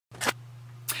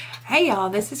Hey y'all,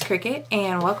 this is Cricket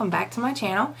and welcome back to my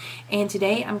channel, and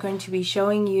today I'm going to be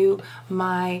showing you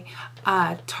my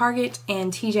Target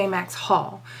and TJ Maxx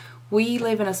haul. We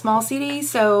live in a small city,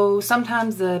 so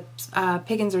sometimes the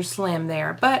pickings are slim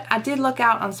there, but I did look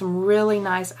out on some really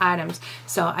nice items.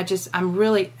 So I'm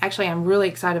really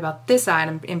excited about this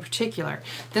item in particular.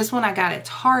 This one I got at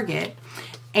Target,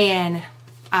 and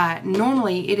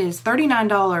normally it is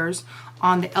 $39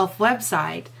 on the E.l.f.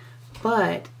 website.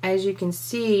 But as you can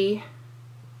see,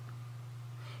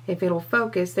 if it'll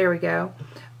focus, there we go.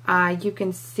 You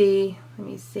can see, let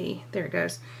me see, there it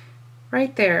goes.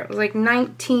 Right there, it was like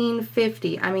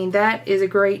 $19.50. I mean, that is a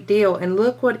great deal. And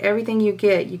look what everything you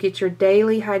get. You get your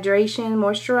daily hydration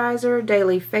moisturizer,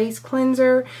 daily face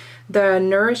cleanser, the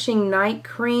nourishing night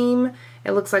cream.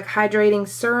 It looks like hydrating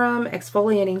serum,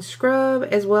 exfoliating scrub,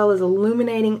 as well as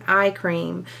illuminating eye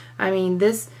cream. I mean,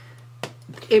 this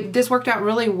worked out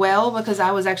really well because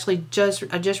I was actually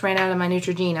I just ran out of my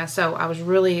Neutrogena, so I was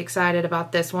really excited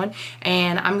about this one,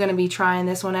 and I'm going to be trying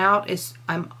this one out.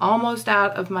 I'm almost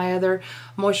out of my other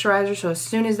moisturizer, so as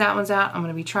soon as that one's out, I'm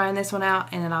going to be trying this one out,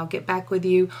 and then I'll get back with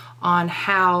you on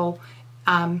how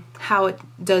it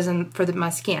does for my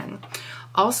skin.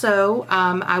 Also,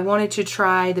 I wanted to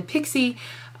try the Pixi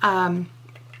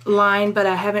line, but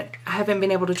I haven't been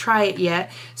able to try it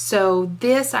yet. So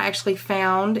this I actually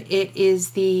found. It is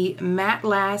the Matte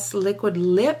Last Liquid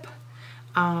Lip,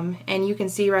 and you can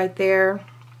see right there,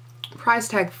 price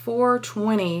tag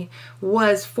 $4.20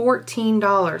 was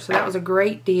 $14, so that was a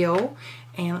great deal.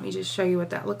 And let me just show you what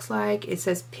that looks like. It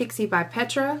says Pixi by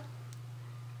Petra,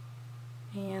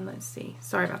 and let's see,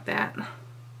 sorry about that.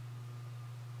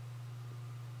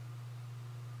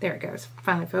 There it goes,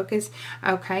 finally focused.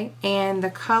 Okay, and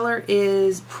the color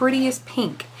is Prettiest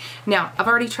Pink. Now, I've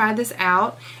already tried this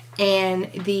out,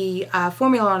 and the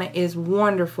formula on it is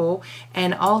wonderful,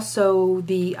 and also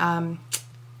the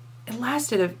it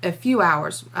lasted a few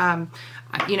hours.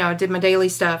 You know, I did my daily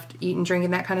stuff, eating, drinking,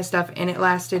 that kind of stuff, and it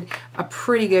lasted a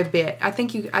pretty good bit. I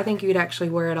think you could actually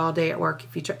wear it all day at work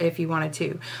if you wanted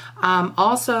to.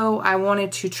 Also, I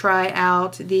wanted to try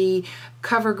out the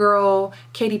CoverGirl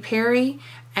Katy Perry.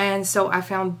 And so I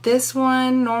found this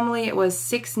one. Normally it was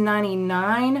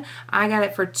 $6.99. I got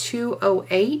it for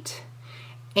 $2.08,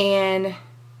 and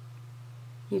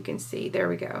you can see, there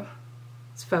we go,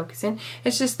 it's focusing.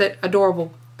 It's just that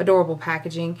adorable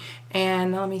packaging.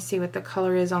 And let me see what the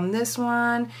color is on this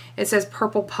one. It says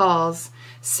Purple Paws.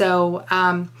 So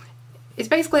it's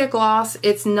basically a gloss.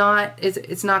 It's not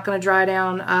going to dry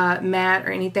down matte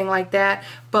or anything like that,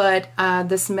 but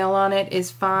the smell on it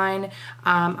is fine.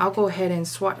 I'll go ahead and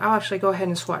swatch. I'll actually go ahead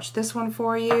and swatch this one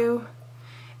for you,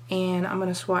 and I'm going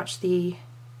to swatch the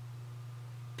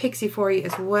Pixi for you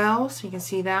as well, so you can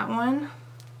see that one.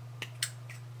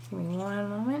 Give me one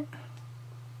moment.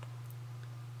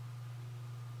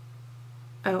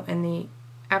 Oh, and the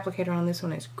applicator on this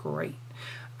one is great.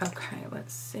 Okay,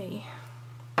 let's see.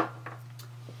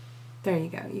 There you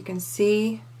go. You can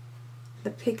see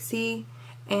the Pixi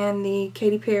and the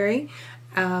Katy Perry.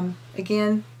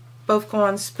 Again, both go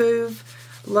on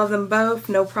spoof. Love them both.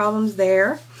 No problems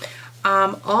there.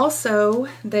 Also,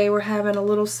 they were having a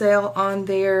little sale on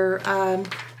their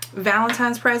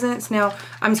Valentine's presents. Now,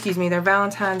 excuse me, their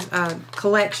Valentine's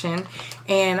collection,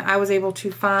 and I was able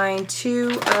to find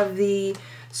two of the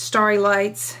starry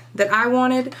lights that I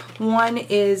wanted. One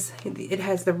is, it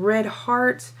has the red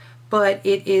heart, but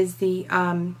it is the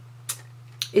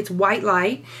it's white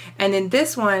light, and then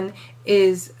this one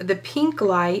is the pink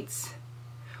lights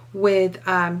with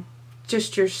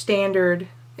just your standard.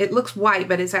 It looks white,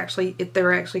 but it's actually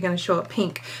they're actually going to show up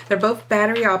pink. They're both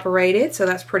battery operated, so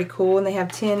that's pretty cool, and they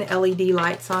have 10 LED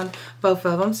lights on both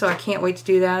of them, so I can't wait to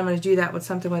do that. I'm going to do that with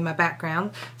something with my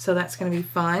background, so that's going to be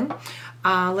fun.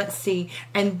 Let's see,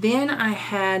 and then I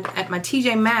had at my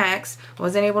TJ Maxx, I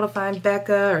wasn't able to find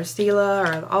Becca or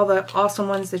Stila or all the awesome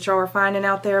ones that y'all are finding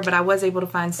out there, but I was able to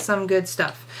find some good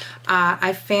stuff.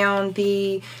 I found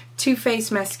the Too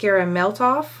Faced Mascara Melt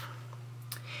Off,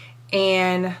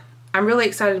 and I'm really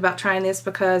excited about trying this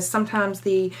because sometimes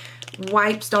the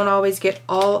wipes don't always get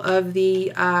all of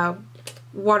the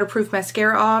waterproof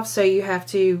mascara off, so you have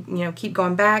to, you know, keep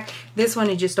going back. This one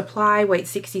you just apply, wait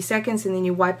 60 seconds, and then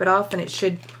you wipe it off, and it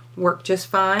should work just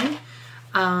fine.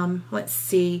 Let's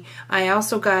see. I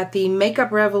also got the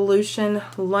Makeup Revolution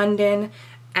London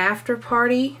After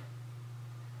Party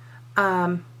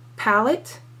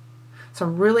palette. So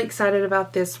I'm really excited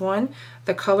about this one.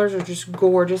 The colors are just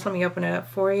gorgeous. Let me open it up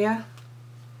for you.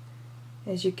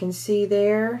 As you can see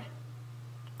there,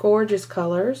 gorgeous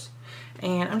colors.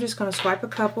 And I'm just going to swipe a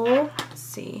couple. Let's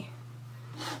see.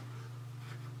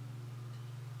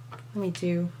 Let me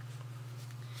do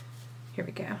Here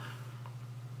we go.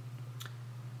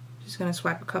 Just going to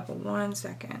swipe a couple. 1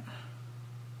 second.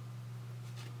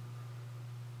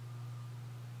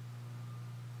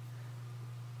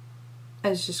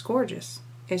 It's just gorgeous.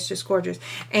 It's just gorgeous.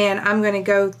 And I'm going to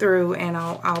go through and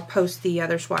I'll post the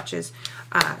other swatches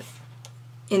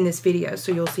in this video,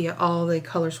 so you'll see all the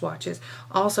color swatches.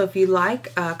 Also, if you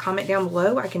like, comment down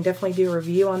below. I can definitely do a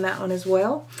review on that one as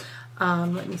well.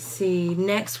 Let me see.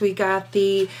 Next, we got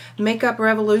the Makeup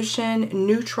Revolution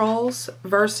Neutrals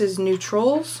versus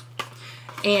Neutrals.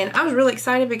 And I was really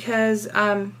excited because,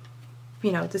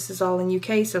 you know, this is all in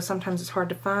UK, so sometimes it's hard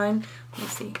to find. Let me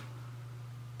see.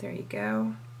 There you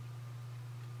go.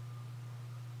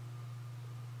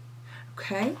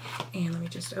 Okay, and let me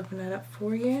just open that up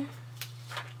for you.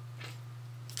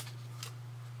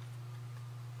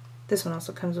 This one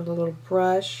also comes with a little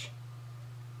brush.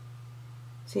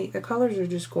 See, the colors are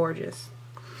just gorgeous.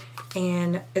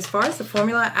 And as far as the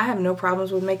formula, I have no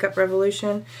problems with Makeup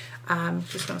Revolution. I'm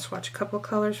just going to swatch a couple of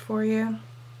colors for you.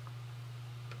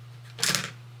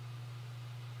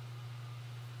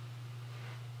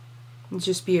 It's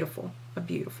just beautiful,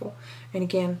 beautiful. And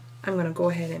again, I'm going to go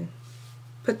ahead and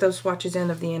put those swatches in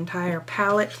of the entire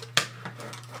palette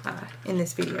in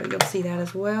this video. You'll see that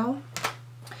as well.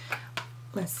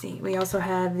 Let's see. We also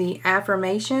have the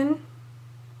Affirmation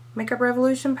Makeup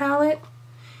Revolution palette,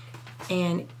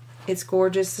 and it's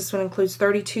gorgeous. This one includes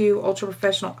 32 ultra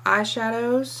professional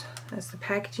eyeshadows. That's the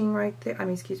packaging right there. I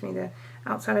mean, excuse me, the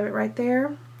outside of it right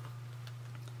there.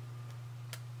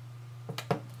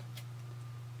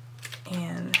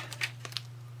 And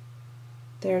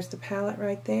there's the palette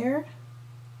right there.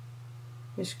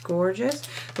 Just gorgeous.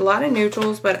 A lot of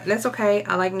neutrals, but that's okay.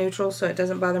 I like neutrals, so it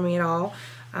doesn't bother me at all.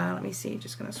 Let me see.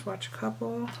 Just gonna swatch a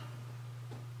couple.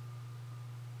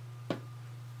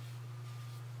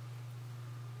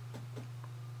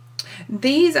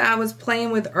 These I was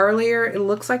playing with earlier. It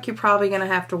looks like you're probably gonna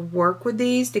have to work with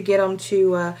these to get them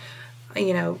to,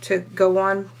 you know, to go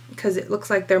on, because it looks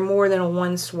like they're more than a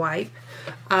one swipe.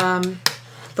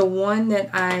 The one that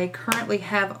I currently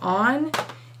have on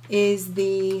is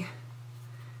this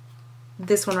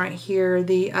one right here,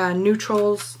 the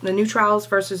neutrals, the neutrals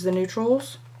versus the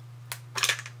neutrals.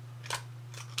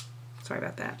 Sorry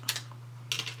about that.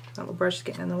 That little brush is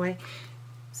getting in the way.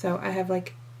 So I have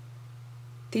like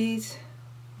these.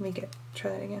 Let me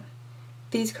try that again.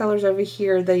 These colors over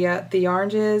here, the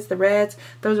oranges, the reds.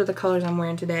 Those are the colors I'm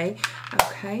wearing today.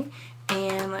 Okay,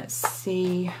 and let's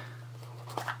see.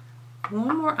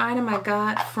 One more item I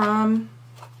got from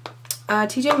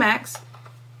TJ Maxx,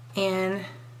 and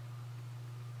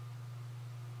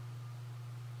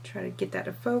try to get that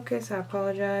to focus. I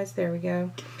apologize. There we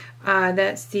go.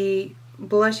 That's the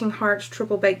Blushing Hearts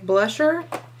Triple Baked Blusher,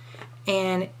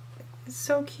 and it's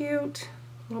so cute.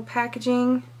 Little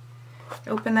packaging.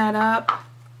 Open that up,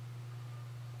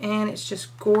 and it's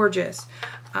just gorgeous.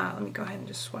 Let me go ahead and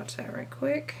just swatch that right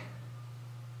quick.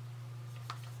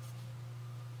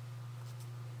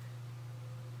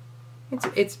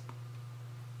 It's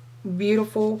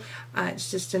beautiful.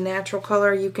 It's just a natural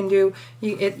color. You can do,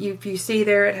 if you see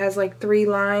there, it has like 3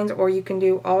 lines, or you can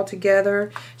do all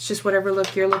together. It's just whatever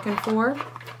look you're looking for.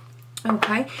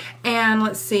 Okay, and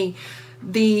let's see,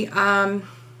 the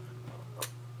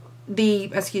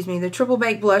Triple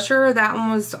Baked Blusher, that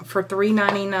one was for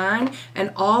 $3.99,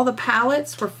 and all the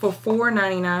palettes were for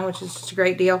 $4.99, which is just a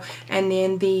great deal. And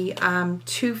then the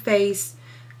Too Faced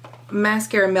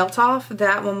Mascara Melt Off,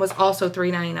 that one was also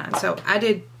 $3.99. So I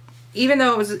did, even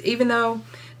though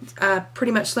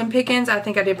pretty much slim pickings, I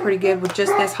think I did pretty good with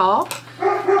just this haul.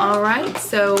 Alright,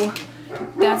 so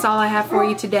that's all I have for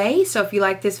you today. So if you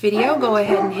like this video, go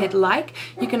ahead and hit like.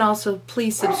 You can also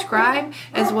please subscribe,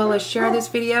 as well as share this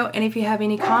video. And if you have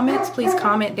any comments, please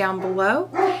comment down below.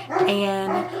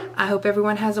 And I hope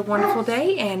everyone has a wonderful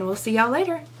day, and we'll see y'all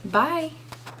later. Bye.